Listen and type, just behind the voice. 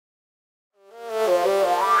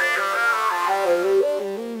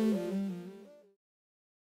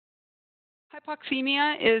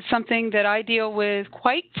Hypoxemia is something that I deal with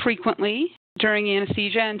quite frequently during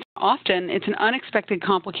anesthesia, and often it's an unexpected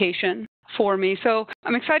complication for me. So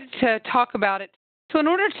I'm excited to talk about it. So in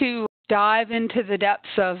order to dive into the depths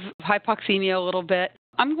of hypoxemia a little bit,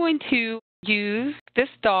 I'm going to use this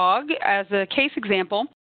dog as a case example.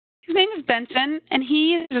 His name is Benson, and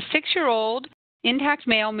he is a 6-year-old intact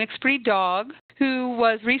male mixed breed dog who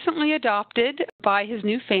was recently adopted by his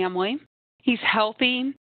new family. He's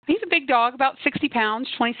healthy. He's a big dog, about 60 pounds,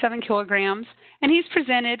 27 kilograms, and he's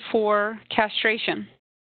presented for castration.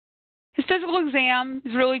 His physical exam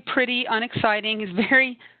is really pretty unexciting. He's a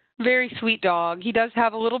very, very sweet dog. He does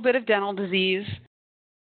have a little bit of dental disease.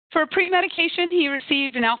 For pre-medication, he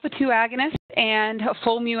received an alpha-2 agonist and a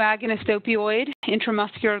full mu agonist opioid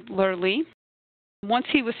intramuscularly. Once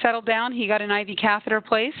he was settled down, he got an IV catheter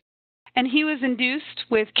placed, and he was induced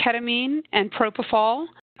with ketamine and propofol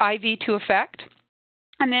IV to effect,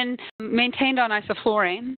 and then maintained on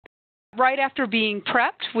isoflurane. Right after being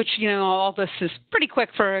prepped, which, all this is pretty quick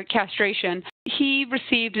for castration, he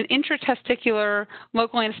received an intratesticular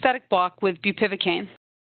local anesthetic block with bupivacaine.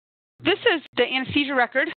 This is the anesthesia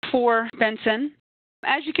record for Benson.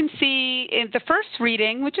 As you can see in the first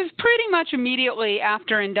reading, which is pretty much immediately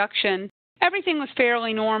after induction, everything was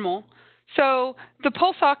fairly normal. So the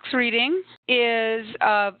pulse ox reading is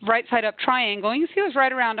a right side up triangle. You can see it was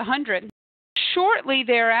right around 100. Shortly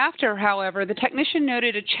thereafter, however, the technician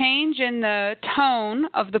noted a change in the tone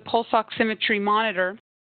of the pulse oximetry monitor,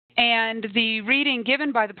 and the reading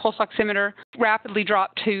given by the pulse oximeter rapidly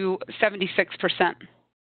dropped to 76%.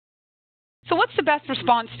 So what's the best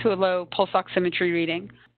response to a low pulse oximetry reading?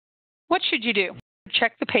 What should you do?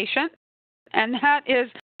 Check the patient, and that is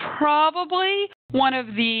probably one of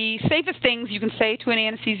the safest things you can say to an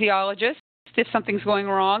anesthesiologist if something's going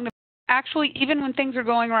wrong. Actually, even when things are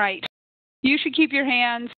going right, you should keep your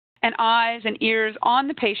hands and eyes and ears on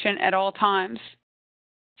the patient at all times.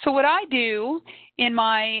 So what I do in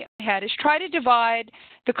my head is try to divide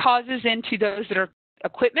the causes into those that are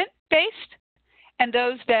equipment-based and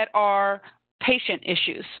those that are patient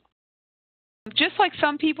issues. Just like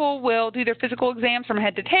some people will do their physical exams from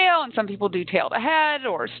head to tail, and some people do tail to head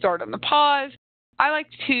or start on the pause, I like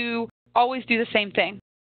to always do the same thing.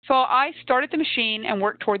 So I start at the machine and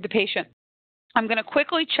work toward the patient. I'm going to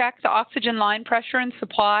quickly check the oxygen line pressure and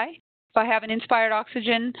supply. If I have an inspired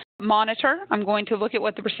oxygen monitor, I'm going to look at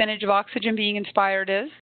what the percentage of oxygen being inspired is.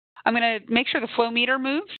 I'm going to make sure the flow meter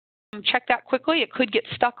moves. Check that quickly. It could get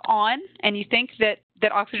stuck on, and you think that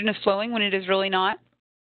oxygen is flowing when it is really not.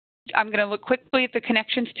 I'm going to look quickly at the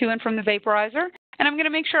connections to and from the vaporizer, and I'm going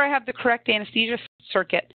to make sure I have the correct anesthesia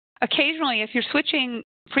circuit. Occasionally, if you're switching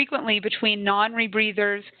frequently between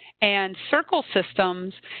non-rebreathers and circle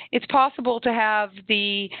systems, it's possible to have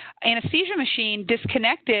the anesthesia machine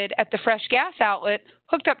disconnected at the fresh gas outlet,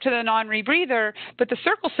 hooked up to the non-rebreather, but the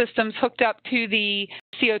circle system's hooked up to the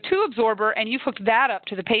CO2 absorber, and you've hooked that up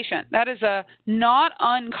to the patient. That is a not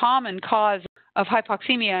uncommon cause of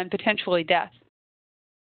hypoxemia and potentially death.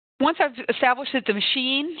 Once I've established that the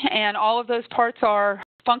machine and all of those parts are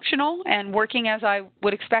functional and working as I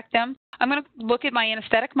would expect them, I'm going to look at my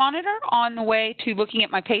anesthetic monitor on the way to looking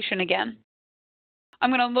at my patient again.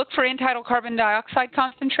 I'm going to look for end-tidal carbon dioxide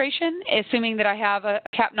concentration, assuming that I have a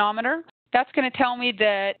capnometer. That's going to tell me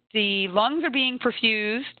that the lungs are being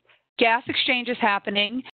perfused, gas exchange is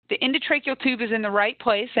happening, the endotracheal tube is in the right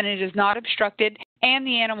place and it is not obstructed, and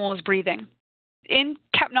the animal is breathing. In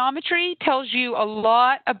capnometry tells you a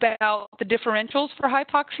lot about the differentials for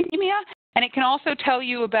hypoxemia, and it can also tell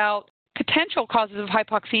you about potential causes of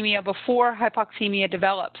hypoxemia before hypoxemia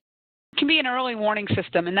develops. It can be an early warning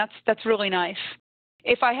system, and that's really nice.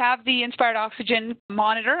 If I have the inspired oxygen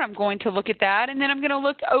monitor, I'm going to look at that, and then I'm going to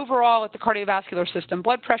look overall at the cardiovascular system,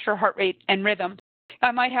 blood pressure, heart rate, and rhythm.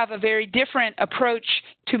 I might have a very different approach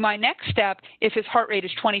to my next step if his heart rate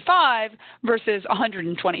is 25 versus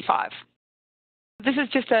 125. This is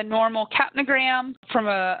just a normal capnogram from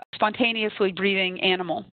a spontaneously breathing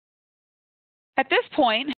animal. At this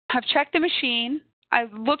point, I've checked the machine.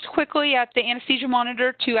 I've looked quickly at the anesthesia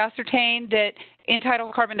monitor to ascertain that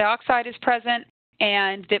end-tidal carbon dioxide is present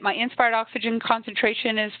and that my inspired oxygen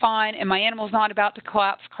concentration is fine and my animal is not about to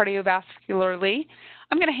collapse cardiovascularly.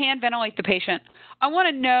 I'm going to hand ventilate the patient. I want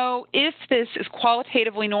to know if this is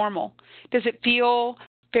qualitatively normal. Does it feel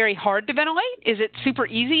very hard to ventilate? Is it super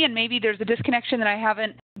easy and maybe there's a disconnection that I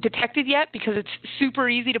haven't detected yet because it's super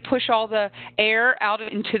easy to push all the air out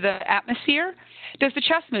into the atmosphere? Does the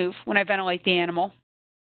chest move when I ventilate the animal?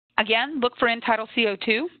 Again, look for end-tidal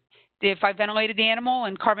CO2. If I ventilated the animal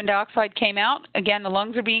and carbon dioxide came out, again, the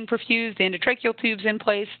lungs are being perfused, the endotracheal tube's in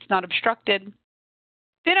place, it's not obstructed.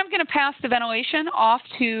 Then I'm going to pass the ventilation off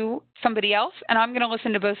to somebody else, and I'm going to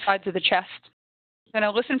listen to both sides of the chest. I'm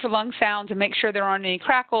going to listen for lung sounds and make sure there aren't any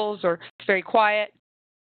crackles or it's very quiet.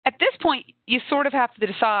 At this point, you sort of have to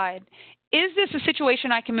decide, is this a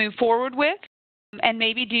situation I can move forward with and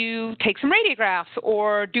maybe take some radiographs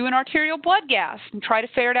or do an arterial blood gas and try to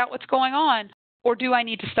ferret out what's going on? Or do I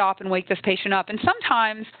need to stop and wake this patient up? And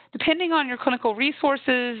sometimes, depending on your clinical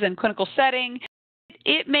resources and clinical setting,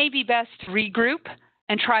 it may be best to regroup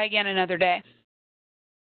and try again another day.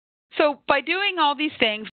 So by doing all these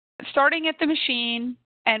things, starting at the machine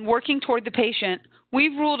and working toward the patient,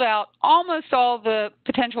 we've ruled out almost all the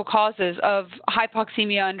potential causes of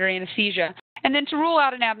hypoxemia under anesthesia. And then to rule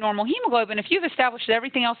out an abnormal hemoglobin, if you've established that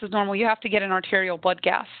everything else is normal, you have to get an arterial blood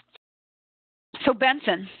gas. So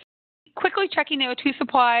Benson, quickly checking the O2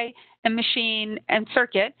 supply and machine and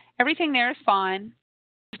circuit, everything there is fine.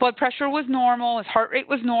 His blood pressure was normal, his heart rate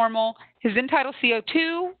was normal, his end-tidal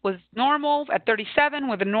CO2 was normal at 37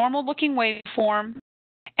 with a normal-looking waveform,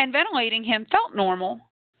 and ventilating him felt normal,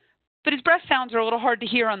 but his breath sounds are a little hard to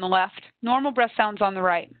hear on the left, normal breath sounds on the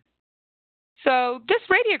right. So this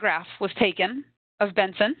radiograph was taken of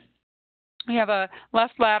Benson. We have a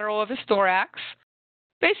left lateral of his thorax.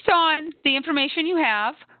 Based on the information you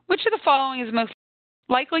have, which of the following is the most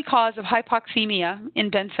likely cause of hypoxemia in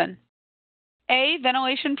Benson? A,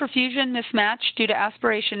 ventilation perfusion mismatch due to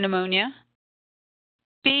aspiration pneumonia.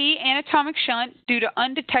 B, anatomic shunt due to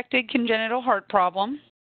undetected congenital heart problem.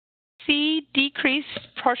 C, decreased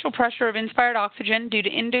partial pressure of inspired oxygen due to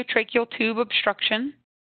endotracheal tube obstruction.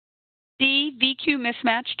 D, VQ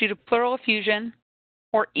mismatch due to pleural effusion.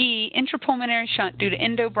 Or E, intrapulmonary shunt due to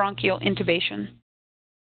endobronchial intubation.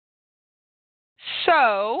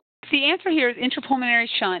 So the answer here is intrapulmonary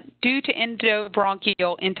shunt due to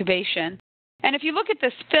endobronchial intubation. And if you look at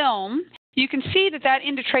this film, you can see that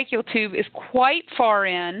endotracheal tube is quite far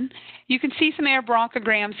in. You can see some air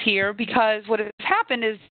bronchograms here because what has happened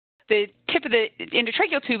is the tip of the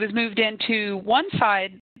endotracheal tube has moved into one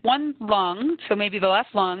side, one lung, so maybe the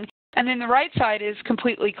left lung, and then the right side is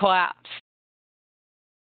completely collapsed.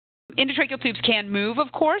 Endotracheal tubes can move,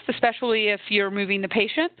 of course, especially if you're moving the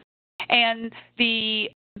patient. And the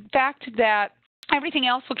fact that everything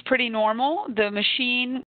else looked pretty normal, the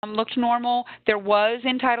machine looked normal, there was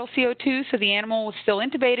end-tidal CO2, so the animal was still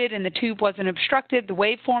intubated and the tube wasn't obstructed, the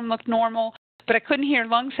waveform looked normal, but I couldn't hear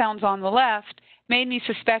lung sounds on the left, made me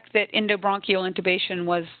suspect that endobronchial intubation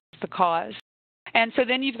was the cause. And so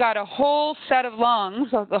then you've got a whole set of lungs,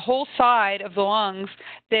 the whole side of the lungs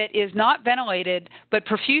that is not ventilated, but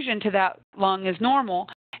perfusion to that lung is normal.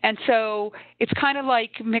 And so it's kind of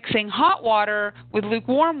like mixing hot water with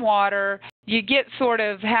lukewarm water. You get sort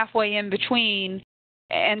of halfway in between,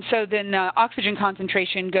 and so then oxygen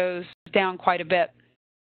concentration goes down quite a bit.